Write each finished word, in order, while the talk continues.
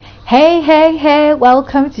Hey,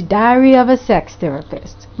 welcome to Diary of a Sex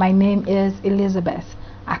Therapist. My name is Elizabeth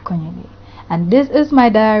Akonyemi, and this is my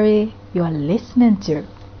diary you are listening to.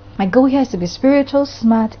 My goal here is to be spiritual,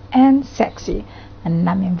 smart, and sexy, and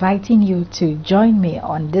I'm inviting you to join me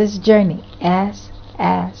on this journey.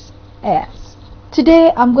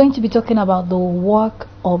 Today, I'm going to be talking about the work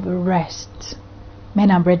of rest. Men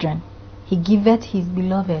and brethren, he giveth his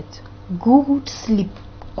beloved good sleep.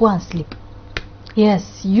 Go and sleep.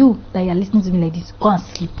 Yes, you that you're listening to me like this, go and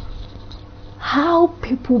sleep. How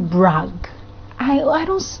people brag. I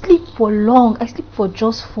don't sleep for long. I sleep for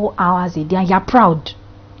just 4 hours a day, and you're proud.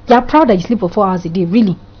 You're proud that you sleep for 4 hours a day,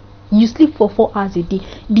 really. You sleep for 4 hours a day.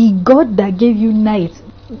 The God that gave you night,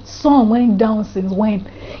 sun went down since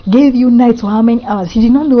when? Gave you night for how many hours? He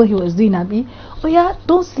did not know what he was doing, Abi. Oh yeah,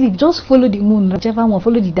 don't sleep. Just follow the moon, whichever one.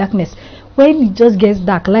 Follow the darkness. When it just gets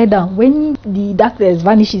dark, lie down. When the darkness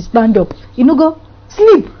vanishes, stand up. Go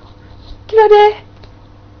sleep. There.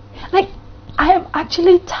 Like, I am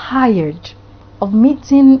actually tired of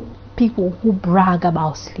meeting people who brag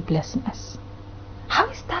about sleeplessness. How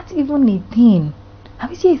is that even a thing? How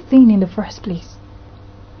is it a thing in the first place?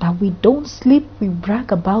 That we don't sleep, we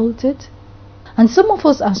brag about it. And some of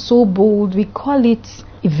us are so bold, we call it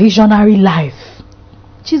a visionary life.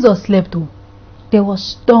 Jesus slept too. There was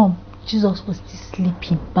storm. Jesus was still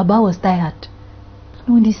sleeping. Baba was tired.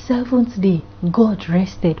 On the 7th day, God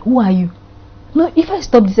rested. Who are you? No, if I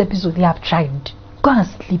stop this episode, you have tried. Go and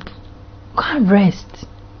sleep. Go and rest.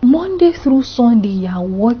 Monday through Sunday, you are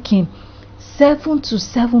working. 7 to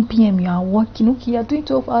 7 p.m. you are working. Okay, you are doing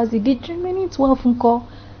 12 hours a day. Remaining 12 call.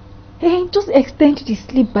 Hey, just extend the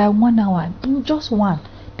sleep by 1 hour. Just one.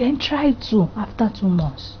 Then try 2 after 2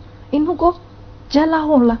 months. Go. Jala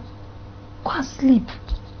hola. Go and sleep.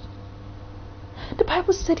 The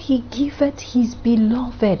Bible said he giveth his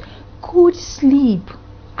beloved good sleep.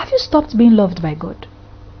 Have you stopped being loved by God?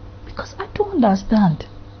 Because I don't understand.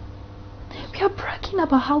 We are bragging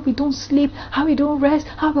about how we don't sleep, how we don't rest,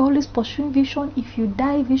 how we're always pursuing vision. If you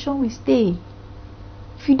die, vision will stay.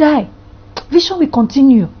 If you die, vision will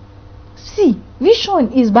continue. See,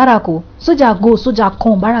 vision is barako. Soldier go, soldier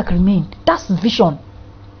come, barak remain. That's vision.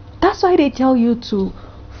 That's why they tell you to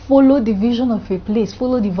follow the vision of a place,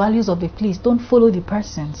 follow the values of a place, don't follow the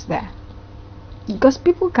persons there. Because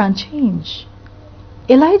people can change.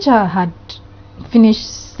 Elijah had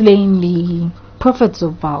finished slaying the prophets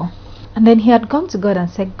of Baal, and then he had gone to God and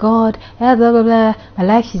said, God, blah, blah, blah, my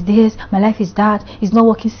life is this, my life is that, it's not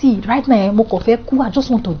working. See, right now I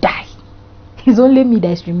just want to die. It's only me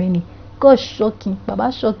that is remaining. God shock him,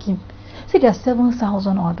 Baba shock him. See, there are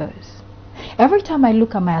 7,000 others. Every time I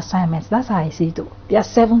look at my assignments, that's how I see it. There are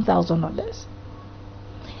 7,000 others.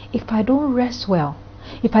 If I don't rest well,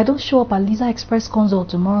 if I don't show up at Lisa Express consult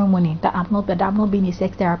tomorrow morning, that I'm not being a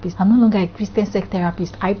sex therapist, I'm no longer a Christian sex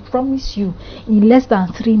therapist, I promise you, in less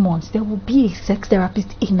than 3 months, there will be a sex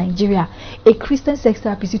therapist in Nigeria, a Christian sex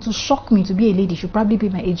therapist. It will shock me to be a lady. She'll probably be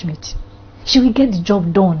my age mate. She will get the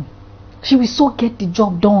job done. She will so get the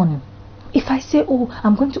job done. If I say, oh,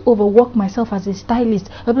 I'm going to overwork myself as a stylist,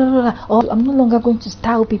 blah, blah, blah, or I'm no longer going to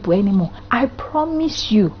style people anymore, I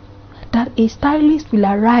promise you that a stylist will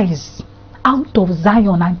arise out of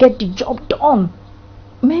Zion and get the job done.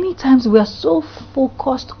 Many times we are so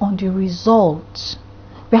focused on the results,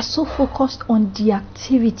 we are so focused on the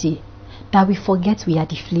activity that we forget we are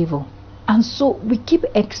the flavor. And so we keep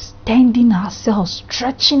extending ourselves,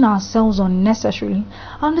 stretching ourselves unnecessarily.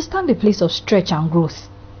 I understand the place of stretch and growth.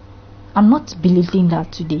 I'm not belittling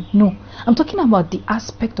that today. No, I'm talking about the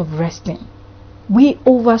aspect of resting. We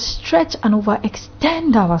overstretch and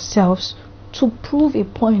overextend ourselves to prove a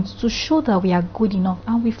point, to show that we are good enough,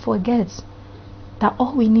 and we forget that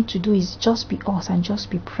all we need to do is just be us and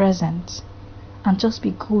just be present and just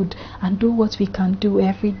be good and do what we can do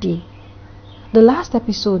every day. The last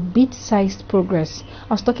episode, bit-sized progress,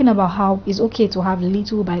 I was talking about how it's okay to have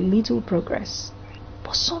little by little progress.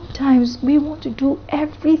 But sometimes we want to do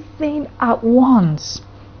everything at once.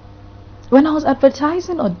 When I was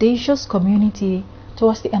advertising Audacious Community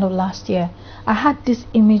towards the end of last year, I had this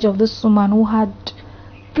image of this woman who had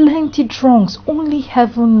plenty trunks. Only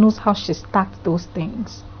heaven knows how she stacked those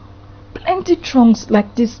things. Plenty trunks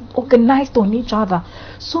like this, organized on each other,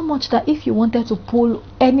 so much that if you wanted to pull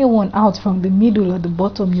anyone out from the middle or the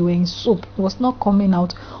bottom, you were in soup. It was not coming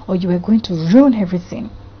out, or you were going to ruin everything.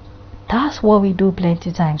 That's what we do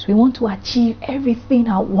plenty times. We want to achieve everything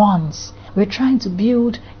at once. we're trying to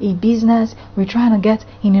build a business, we're trying to get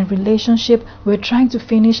in a relationship, we're trying to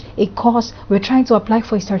finish a course, we're trying to apply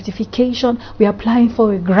for a certification, we're applying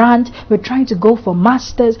for a grant, we're trying to go for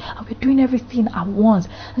masters, and we're doing everything at once.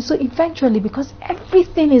 And so eventually, because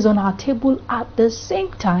everything is on our table at the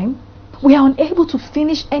same time, we are unable to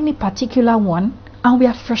finish any particular one, and we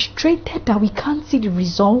are frustrated that we can't see the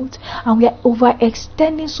result, and we are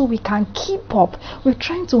overextending so we can keep up. We're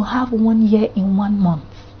trying to have 1 year in 1 month,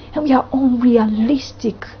 and we are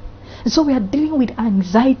unrealistic. And so we are dealing with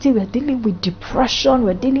anxiety, we are dealing with depression,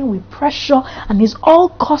 we're dealing with pressure, and it's all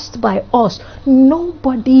caused by us.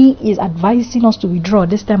 Nobody is advising us to withdraw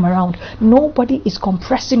this time around. Nobody is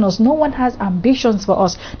compressing us. No one has ambitions for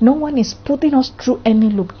us. No one is putting us through any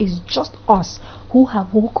loop. It's just us who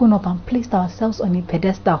have woken up and placed ourselves on a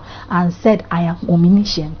pedestal and said, I am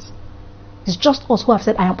omniscient. It's just us who have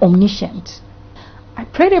said, I am omniscient. I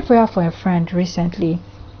prayed a prayer for a friend recently,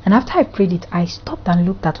 and after I prayed it, I stopped and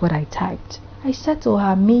looked at what I typed. I said to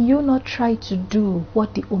her, may you not try to do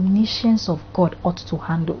what the omniscience of God ought to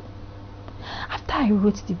handle. After I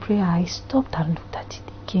wrote the prayer, I stopped and looked at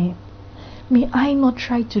it again. May I not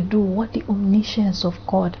try to do what the omniscience of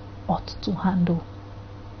God ought to handle.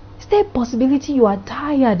 Is there a possibility you are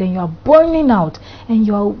tired and you are burning out and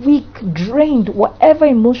you are weak, drained, whatever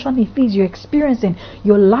emotion it is you're experiencing,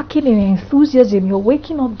 you're lacking in enthusiasm, you're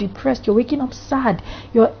waking up depressed, you're waking up sad,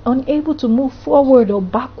 you're unable to move forward or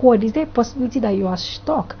backward? Is there a possibility that you are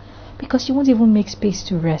stuck because you won't even make space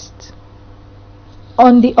to rest?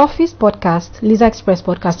 On the Office podcast, Lisa Express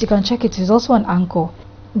podcast, you can check it. It's also on Anchor.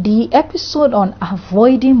 The episode on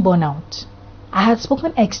avoiding burnout, I had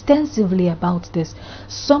spoken extensively about this.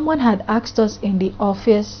 Someone had asked us in the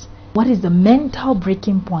office, what is the mental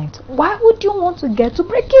breaking point? Why would you want to get to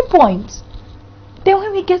breaking point? Then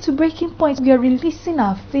when we get to breaking point, we are releasing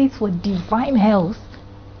our faith for divine health.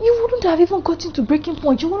 You wouldn't have even gotten to breaking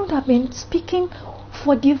point. You wouldn't have been speaking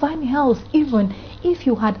for divine health even if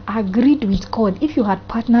you had agreed with God, if you had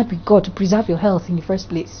partnered with God to preserve your health in the first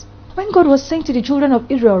place. When God was saying to the children of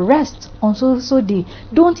Israel, rest on so day,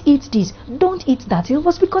 don't eat this, don't eat that, it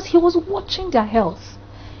was because he was watching their health.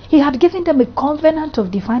 He had given them a covenant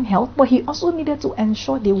of divine health, but he also needed to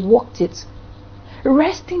ensure they walked it.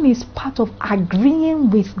 Resting is part of agreeing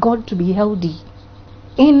with God to be healthy.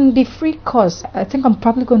 In the free course, I think I'm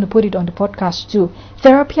probably going to put it on the podcast too,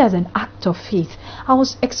 Therapy as an Act of Faith, I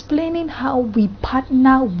was explaining how we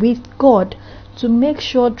partner with God to make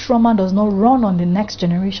sure trauma does not run on the next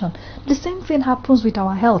generation. The same thing happens with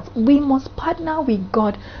our health. We must partner with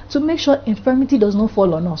God to make sure infirmity does not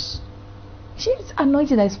fall on us. It's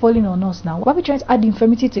anointing that is falling on us now. Why are we trying to add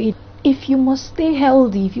infirmity to it? If you must stay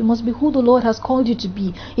healthy, if you must be who the Lord has called you to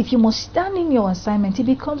be, if you must stand in your assignment, it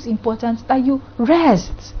becomes important that you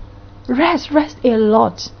rest. Rest a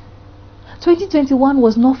lot. 2021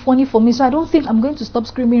 was not funny for me, so I don't think I'm going to stop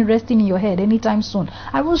screaming resting in your head anytime soon.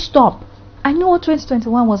 I won't stop. I know what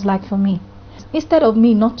 2021 was like for me. Instead of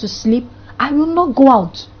me not to sleep, I will not go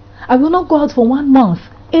out. I will not go out for 1 month.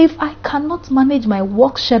 If I cannot manage my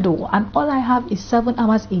work schedule and all I have is 7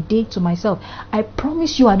 hours a day to myself, I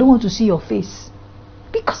promise you I don't want to see your face.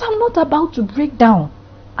 Because I'm not about to break down.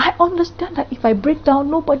 I understand that if I break down,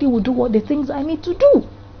 nobody will do what the things I need to do.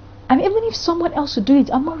 And even if someone else will do it,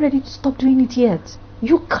 I'm not ready to stop doing it yet.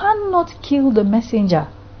 You cannot kill the messenger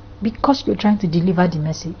because you're trying to deliver the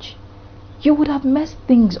message. You would have messed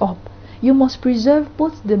things up. You must preserve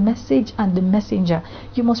both the message and the messenger.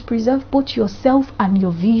 You must preserve both yourself and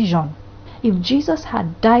your vision. If Jesus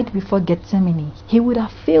had died before Gethsemane, he would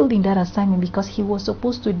have failed in that assignment because he was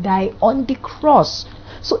supposed to die on the cross.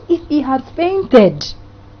 So if he had fainted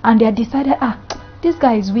and they had decided, this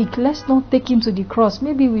guy is weak, let's not take him to the cross,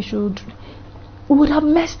 maybe we would have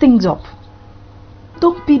messed things up.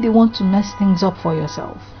 Don't be the one to mess things up for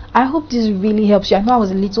yourself. I hope this really helps you. I know I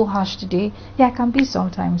was a little harsh today. Yeah, I can be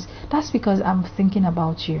sometimes. That's because I'm thinking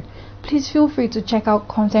about you. Please feel free to check out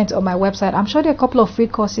content on my website. I'm sure there are a couple of free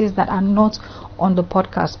courses that are not on the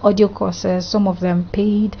podcast. Audio courses, some of them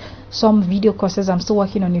paid, some video courses. I'm still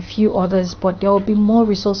working on a few others, but there will be more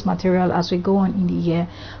resource material as we go on in the year.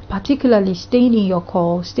 Particularly staying in your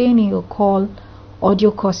call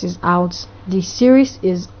audio courses out. The series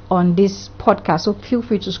is on this podcast, so feel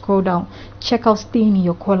free to scroll down, check out staying in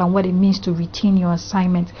your call and what it means to retain your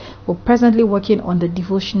assignment. We're presently working on the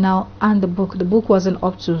devotional and the book. The book wasn't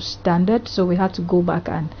up to standard, so we had to go back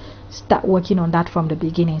and start working on that from the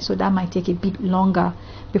beginning. So that might take a bit longer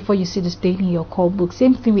before you see the stain in your core book.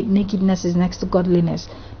 Same thing with Nakedness is Next to Godliness.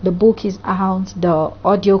 The book is out, the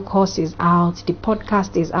audio course is out, the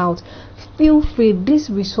podcast is out. Feel free. These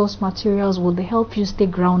resource materials will help you stay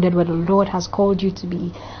grounded where the Lord has called you to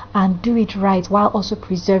be, and do it right while also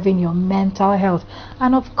preserving your mental health,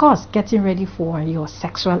 and of course getting ready for your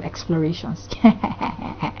sexual explorations.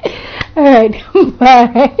 Alright,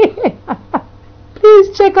 bye.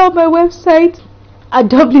 Please check out my website at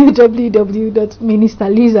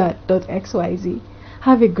www.ministerliza.xyz.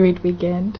 Have a great weekend.